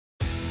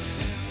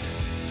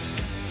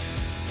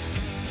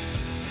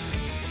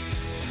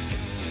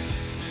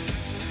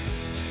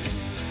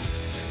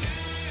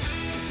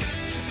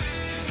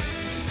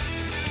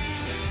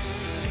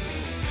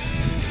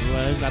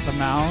is at the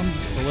mound,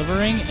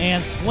 delivering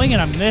and swinging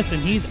a miss,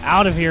 and he's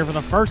out of here for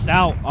the first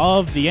out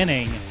of the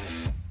inning.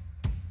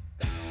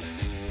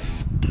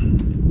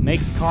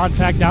 Makes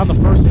contact down the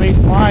first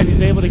base line.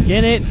 He's able to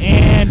get it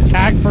and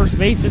tag first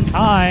base in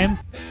time.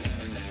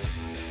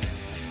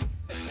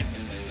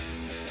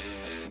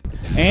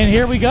 And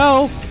here we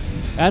go.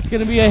 That's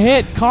going to be a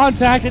hit.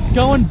 Contact. It's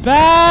going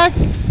back.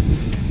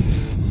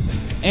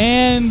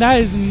 And that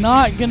is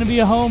not going to be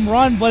a home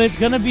run, but it's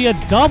going to be a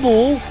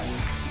double.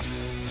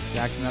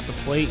 Jackson at the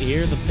plate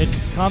here. The pitch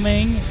is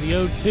coming. The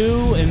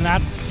 0-2, and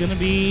that's going to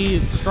be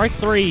strike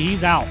three.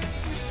 He's out.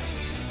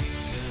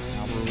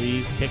 Now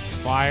Ruiz kicks,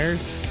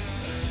 fires,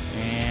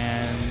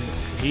 and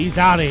he's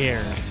out of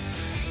here.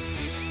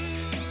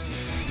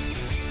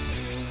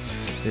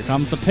 Here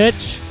comes the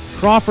pitch.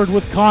 Crawford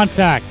with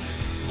contact.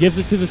 Gives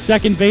it to the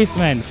second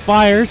baseman.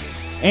 Fires,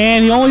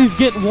 and he only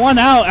gets one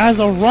out as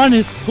a run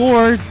is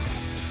scored.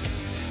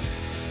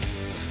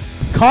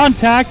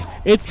 Contact.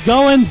 It's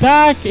going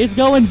back. It's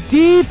going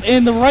deep,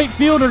 and the right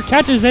fielder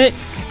catches it.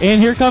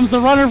 And here comes the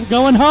runner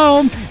going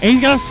home, and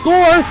he's going to score.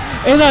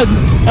 And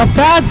a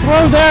bad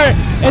throw there,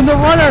 and the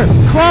runner,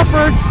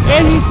 Crawford,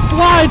 and he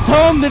slides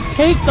home to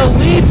take the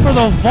lead for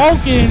the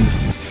Vulcans.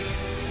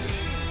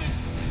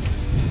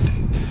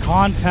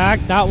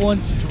 Contact. That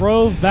one's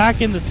drove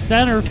back into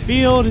center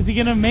field. Is he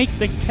going to make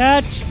the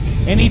catch?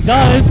 And he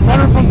does.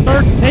 Runner from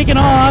third's taken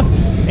off,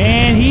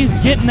 and he's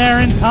getting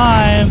there in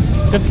time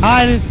to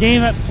tie this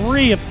game at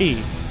 3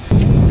 apiece.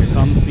 Here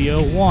comes the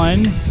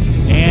 0-1,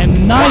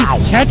 and nice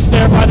catch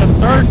there by the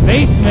third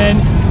baseman,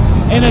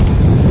 and a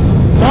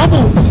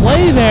double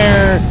play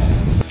there.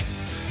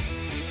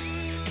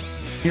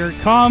 Here it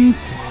comes,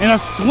 and a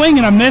swing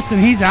and a miss,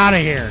 and he's out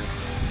of here.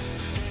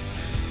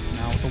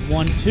 Now with the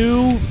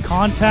 1-2,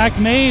 contact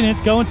made, and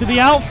it's going to the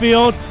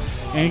outfield,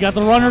 and you got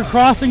the runner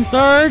crossing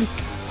third,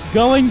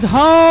 going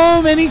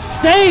home, and he's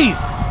safe.